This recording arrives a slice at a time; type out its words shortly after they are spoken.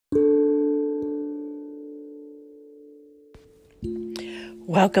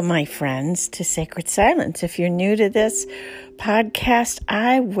Welcome, my friends, to Sacred Silence. If you're new to this podcast,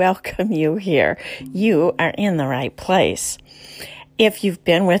 I welcome you here. You are in the right place. If you've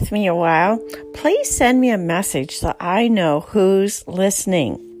been with me a while, please send me a message so I know who's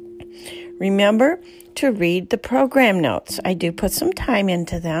listening. Remember to read the program notes. I do put some time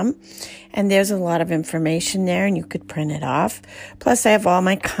into them, and there's a lot of information there, and you could print it off. Plus, I have all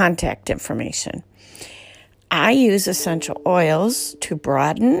my contact information. I use essential oils to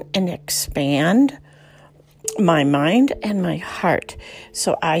broaden and expand my mind and my heart.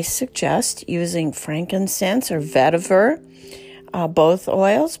 So I suggest using frankincense or vetiver, both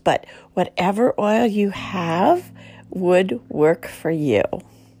oils, but whatever oil you have would work for you.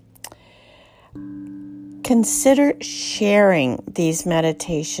 Consider sharing these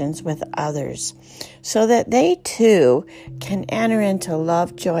meditations with others so that they too can enter into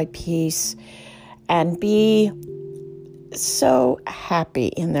love, joy, peace, and be so happy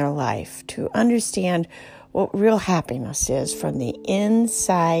in their life, to understand what real happiness is from the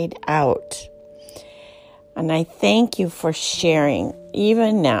inside out. And I thank you for sharing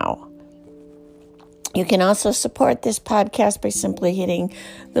even now. You can also support this podcast by simply hitting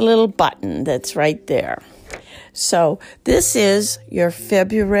the little button that's right there. So this is your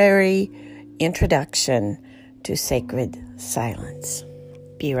February introduction to Sacred Silence.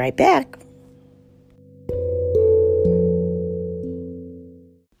 Be right back.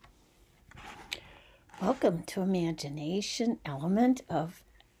 Welcome to Imagination Element of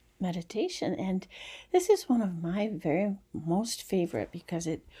Meditation. And this is one of my very most favorite because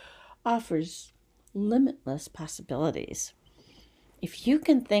it offers limitless possibilities. If you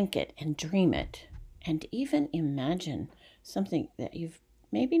can think it and dream it and even imagine something that you've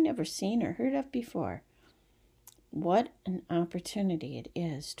maybe never seen or heard of before, what an opportunity it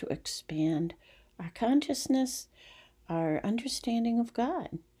is to expand our consciousness, our understanding of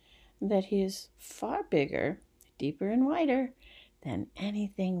God, that He is far bigger, deeper, and wider than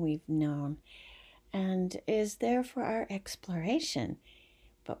anything we've known, and is there for our exploration.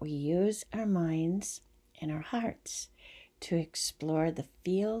 But we use our minds and our hearts to explore the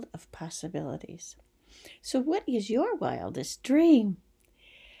field of possibilities. So what is your wildest dream?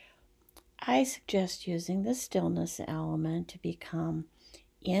 I suggest using the stillness element to become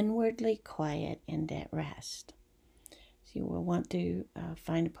inwardly quiet and at rest. So you will want to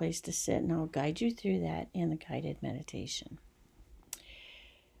find a place to sit, and I'll guide you through that in the guided meditation.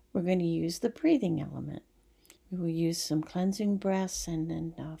 We're going to use the breathing element. We will use some cleansing breaths and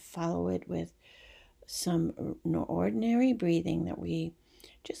then follow it with some ordinary breathing that we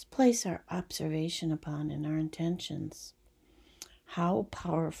just place our observation upon and our intentions. How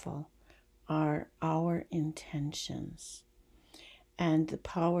powerful are our intentions, and the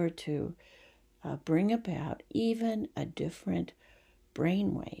power to bring about even a different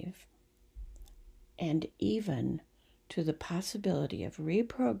brainwave, and even to the possibility of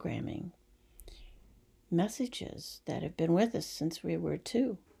reprogramming messages that have been with us since we were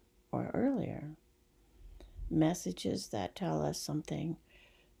 2 or earlier. Messages that tell us something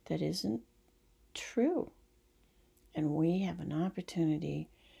that isn't true. And we have an opportunity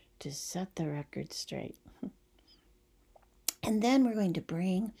to set the record straight. And then we're going to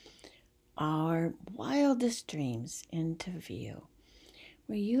bring our wildest dreams into view.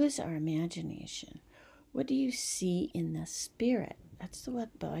 We use our imagination. What do you see in the spirit? That's what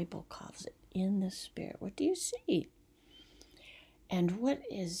the Bible calls it, in the spirit. What do you see? And what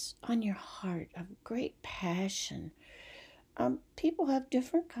is on your heart of great passion? People have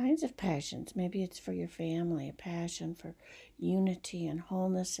different kinds of passions. Maybe it's for your family, a passion for unity and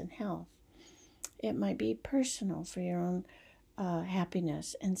wholeness and health. It might be personal for your own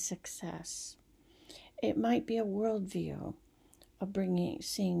happiness and success. It might be a worldview of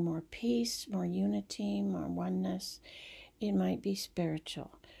seeing more peace, more unity, more oneness. It might be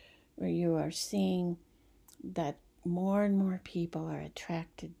spiritual, where you are seeing that more and more people are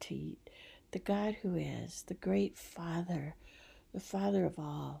attracted to the God who is the great Father, the Father of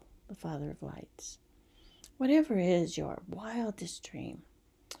all, the Father of lights. Whatever is your wildest dream,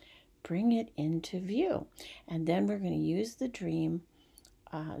 bring it into view. And then we're going to use the dream,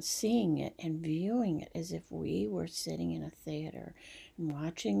 seeing it and viewing it as if we were sitting in a theater and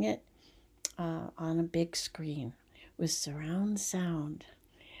watching it on a big screen with surround sound.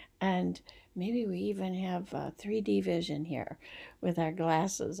 And maybe we even have 3D vision here with our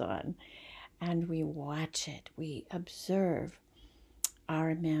glasses on. And we watch it. We observe our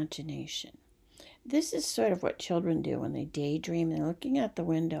imagination. This is sort of what children do when they daydream. They're looking out the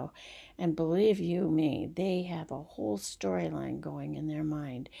window, and believe you me, they have a whole storyline going in their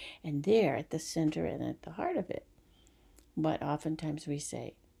mind, and they're at the center and at the heart of it. But oftentimes we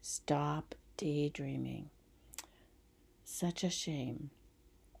say, stop daydreaming. Such a shame,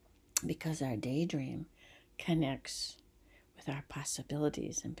 because our daydream connects with our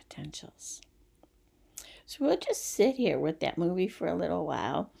possibilities and potentials. So we'll just sit here with that movie for a little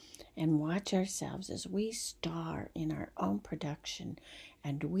while and watch ourselves as we star in our own production,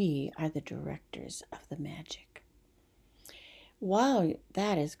 and we are the directors of the magic. While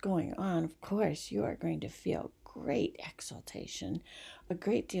that is going on, of course, you are going to feel great exaltation, a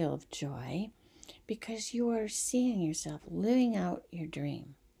great deal of joy, because you are seeing yourself living out your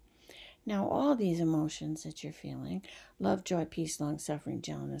dream. Now, all these emotions that you're feeling, love, joy, peace, long suffering,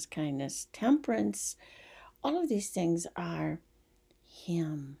 gentleness, kindness, temperance, all of these things are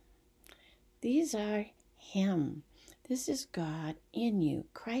Him. These are Him. This is God in you,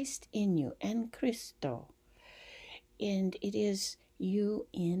 Christ in you, en Cristo. And it is you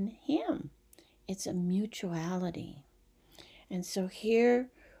in Him. It's a mutuality. And so here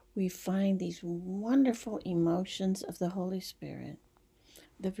we find these wonderful emotions of the Holy Spirit,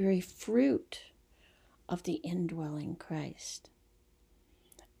 the very fruit of the indwelling Christ.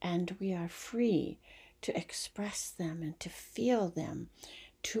 And we are free to express them and to feel them,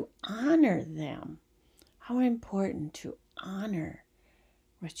 to honor them. How important to honor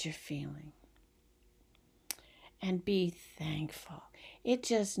what you're feeling. And be thankful. It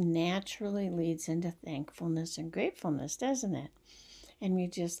just naturally leads into thankfulness and gratefulness, doesn't it? And we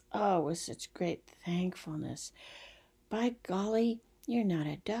just, with such great thankfulness. By golly, you're not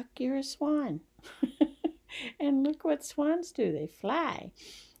a duck, you're a swan. And look what swans do. They fly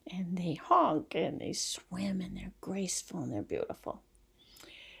and they honk and they swim and they're graceful and they're beautiful.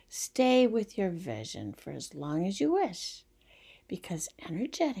 Stay with your vision for as long as you wish, because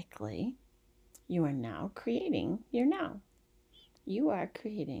energetically, you are now creating your now. You are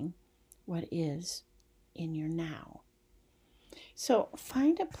creating what is in your now. So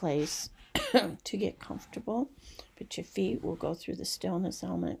find a place to get comfortable. Put your feet, we'll go through the stillness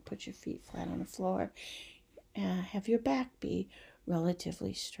element. Put your feet flat on the floor. Have your back be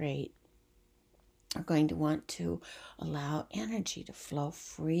relatively straight. We're going to want to allow energy to flow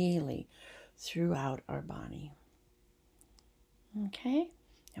freely throughout our body. Okay?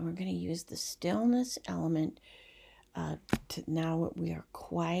 And we're going to use the stillness element to now we are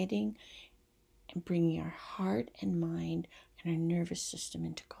quieting and bringing our heart and mind and our nervous system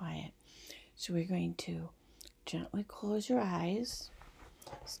into quiet. So we're going to gently close your eyes,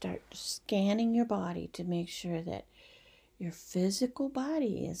 start scanning your body to make sure that your physical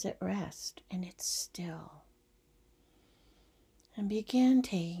body is at rest and it's still. And begin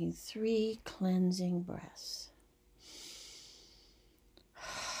taking 3 cleansing breaths.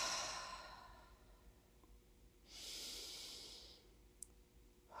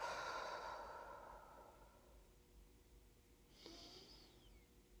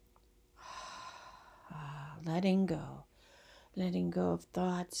 Letting go of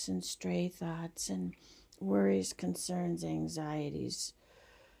thoughts and stray thoughts and worries, concerns, anxieties,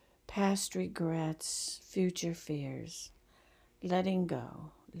 past regrets, future fears. Letting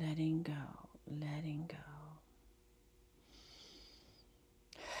go, letting go, letting go.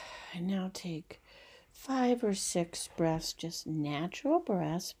 And now take 5 or 6 breaths, just natural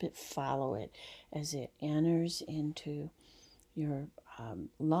breaths, but follow it as it enters into your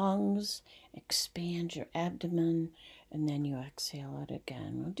lungs, expand your abdomen, and then you exhale it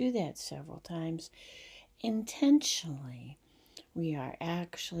again. We'll do that several times. Intentionally, we are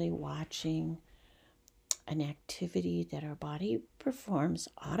actually watching an activity that our body performs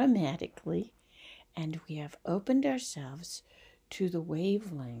automatically, and we have opened ourselves to the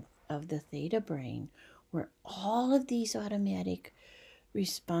wavelength of the theta brain, where all of these automatic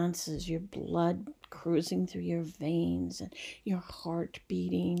responses, your blood cruising through your veins and your heart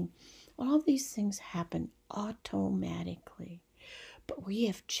beating, all of these things happen automatically. But we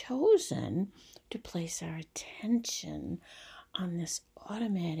have chosen to place our attention on this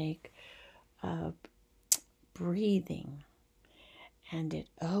automatic breathing, and it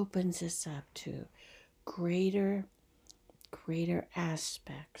opens us up to greater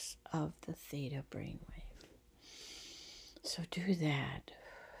aspects of the theta brainwave. So do that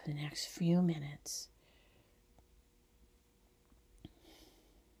for the next few minutes.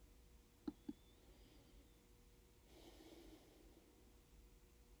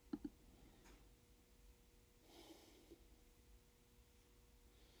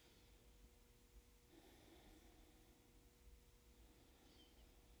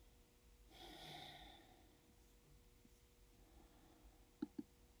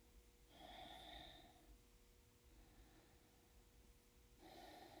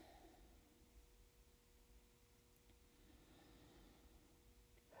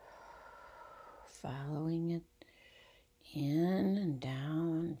 following it in and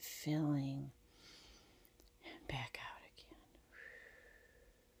down, filling, and back out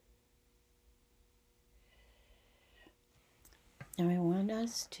again. Now I want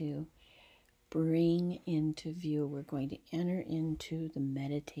us to bring into view, we're going to enter into the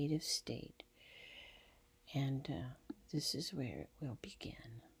meditative state. And this is where it will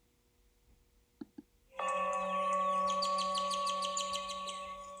begin.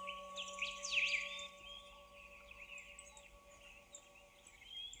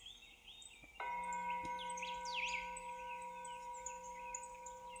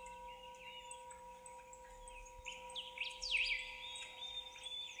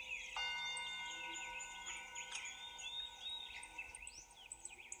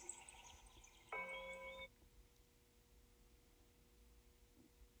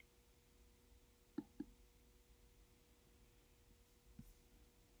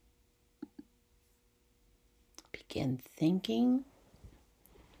 Begin thinking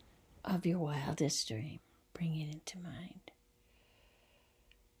of your wildest dream. Bring it into mind.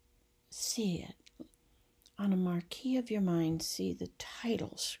 See it. On a marquee of your mind, see the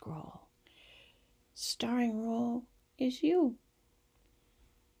title scroll. Starring role is you.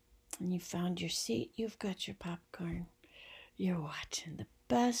 And you found your seat. You've got your popcorn. You're watching the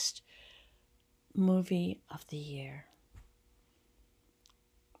best movie of the year.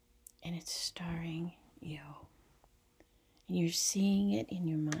 And it's starring you. And you're seeing it in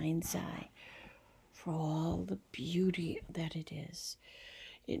your mind's eye for all the beauty that it is.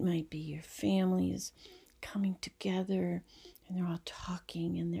 It might be your families coming together and they're all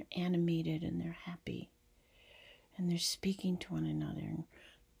talking and they're animated and they're happy. And they're speaking to one another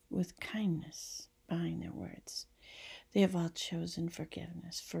with kindness behind their words. They have all chosen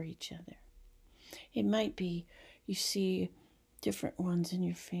forgiveness for each other. It might be you see different ones in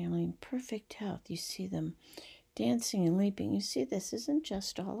your family in perfect health. You see them dancing and leaping. You see this isn't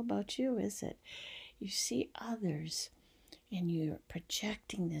just all about you, is it? You see others and you're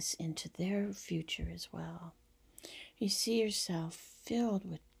projecting this into their future as well. You see yourself filled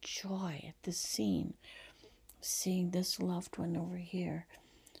with joy at the scene, seeing this loved one over here,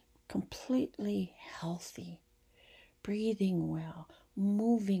 completely healthy, breathing well,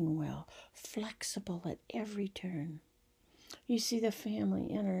 moving well, flexible at every turn. You see the family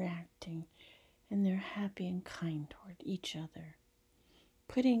interacting, and they're happy and kind toward each other,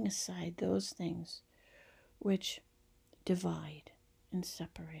 putting aside those things which divide and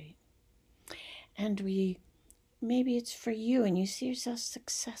separate. And maybe it's for you, and you see yourself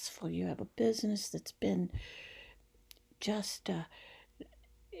successful. You have a business that's been just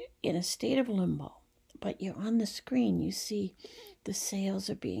in a state of limbo, but you're on the screen. You see the sales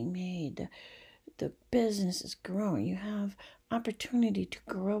are being made. The business is growing. You have opportunity to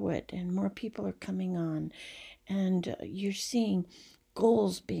grow it, and more people are coming on, and you're seeing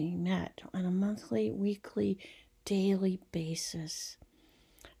goals being met on a monthly, weekly, daily basis.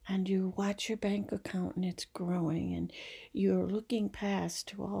 And you watch your bank account and it's growing, and you're looking past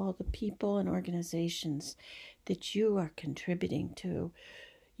to all the people and organizations that you are contributing to.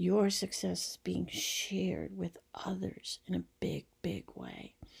 Your success is being shared with others in a big, big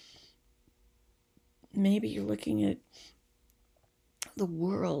way. Maybe you're looking at the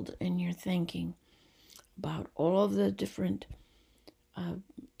world and you're thinking about all of the different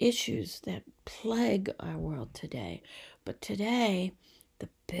issues that plague our world today. But today, the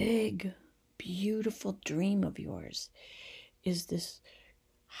big, beautiful dream of yours is this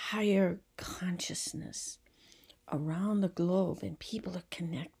higher consciousness around the globe, and people are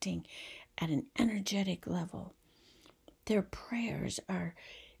connecting at an energetic level. Their prayers are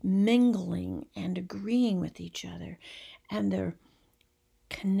mingling and agreeing with each other, and they're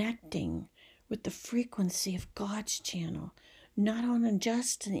connecting with the frequency of God's channel, not on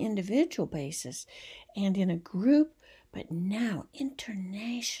just an individual basis and in a group, but now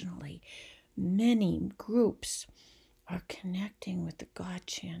internationally. Many groups are connecting with the God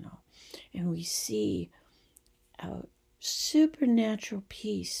channel, and we see a supernatural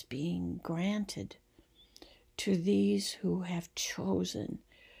peace being granted to these who have chosen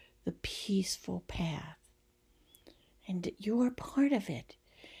the peaceful path. And you're part of it.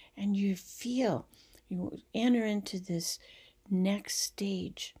 And you feel, you enter into this next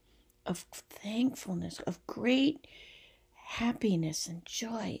stage of thankfulness, of great happiness and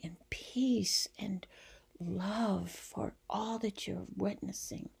joy and peace and love for all that you're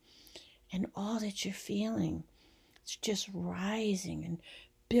witnessing and all that you're feeling. It's just rising and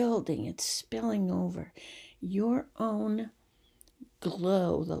building, it's spilling over. Your own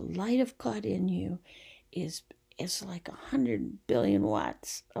glow, the light of God in you, is is like 100 billion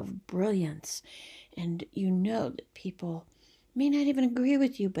watts of brilliance. And you know that people may not even agree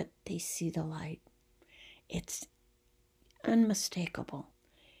with you, but they see the light. It's unmistakable,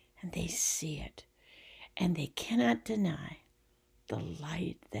 and they see it, and they cannot deny the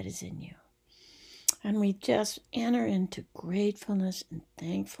light that is in you. And we just enter into gratefulness and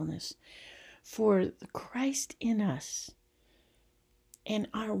thankfulness for the Christ in us and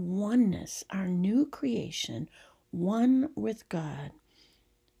our oneness, our new creation, one with God,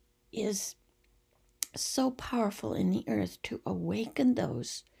 is so powerful in the earth to awaken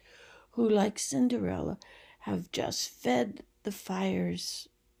those who, like Cinderella, have just fed the fires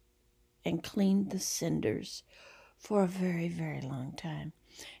and cleaned the cinders for a very, very long time,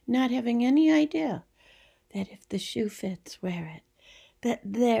 not having any idea that if the shoe fits, wear it, that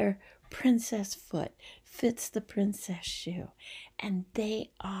their princess foot fits the princess shoe, and they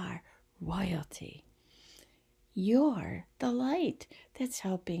are royalty. You're the light that's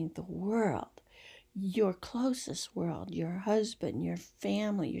helping the world, your closest world, your husband, your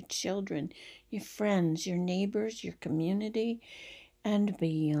family, your children, your friends, your neighbors, your community, and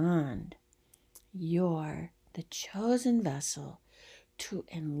beyond. You're the chosen vessel to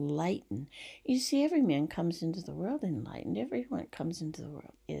enlighten. You see, every man comes into the world enlightened. Everyone that comes into the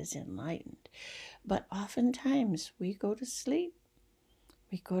world is enlightened. But oftentimes we go to sleep.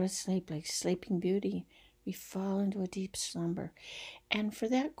 We go to sleep like Sleeping Beauty. We fall into a deep slumber. And for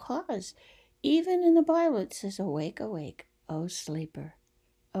that cause, even in the Bible, it says, awake, awake, O sleeper.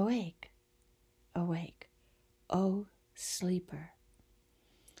 Awake, awake, O sleeper.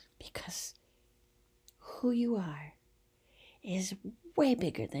 Because who you are is way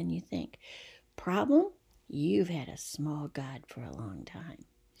bigger than you think. Problem? You've had a small God for a long time.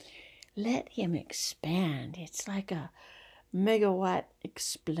 Let him expand. It's like a megawatt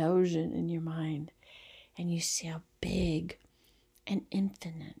explosion in your mind, and you see how big and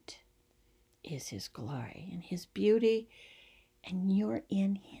infinite is his glory and his beauty, and you're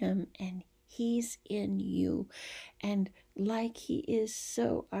in him and he's in you, and like he is,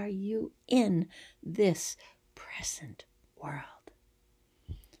 so are you in this present world.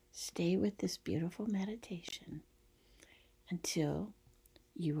 Stay with this beautiful meditation until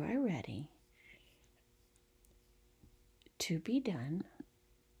you are ready to be done.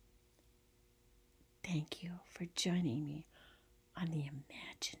 Thank you for joining me on the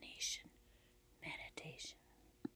Imagination Meditation.